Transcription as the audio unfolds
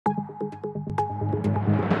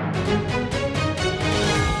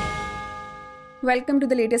Welcome to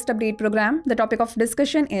the latest update program. The topic of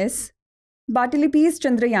discussion is Batillipes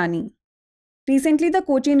Chandrayaani. Recently, the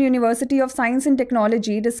Cochin University of Science and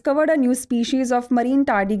Technology discovered a new species of marine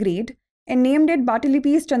tardigrade and named it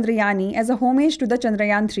Batillipes Chandrayaani as a homage to the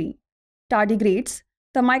Chandrayaan 3. Tardigrades,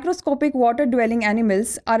 the microscopic water-dwelling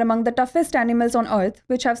animals, are among the toughest animals on Earth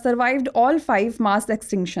which have survived all 5 mass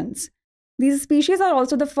extinctions. These species are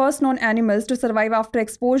also the first known animals to survive after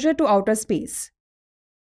exposure to outer space.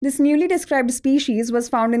 This newly described species was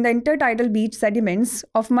found in the intertidal beach sediments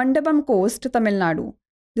of Mandapam coast, Tamil Nadu.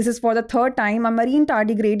 This is for the third time a marine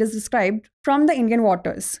tardigrade is described from the Indian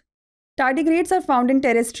waters. Tardigrades are found in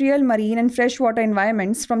terrestrial, marine and freshwater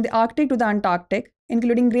environments from the Arctic to the Antarctic,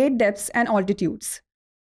 including great depths and altitudes.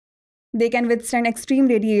 They can withstand extreme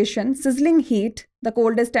radiation, sizzling heat, the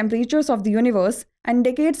coldest temperatures of the universe, and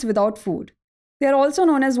decades without food. They are also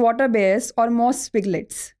known as water bears or moss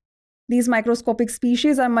piglets. These microscopic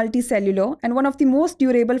species are multicellular and one of the most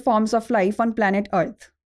durable forms of life on planet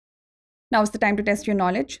Earth. Now is the time to test your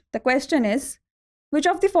knowledge. The question is, which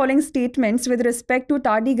of the following statements with respect to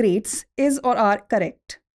tardigrades is or are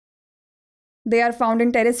correct? They are found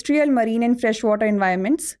in terrestrial, marine and freshwater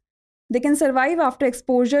environments. They can survive after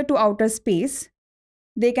exposure to outer space.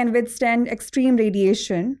 They can withstand extreme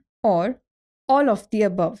radiation, or all of the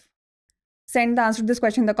above. Send the answer to this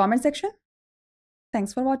question in the comment section.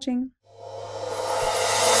 Thanks for watching.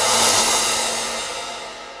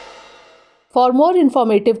 For more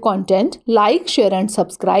informative content, like, share and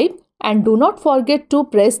subscribe, and do not forget to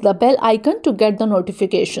press the bell icon to get the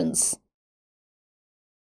notifications.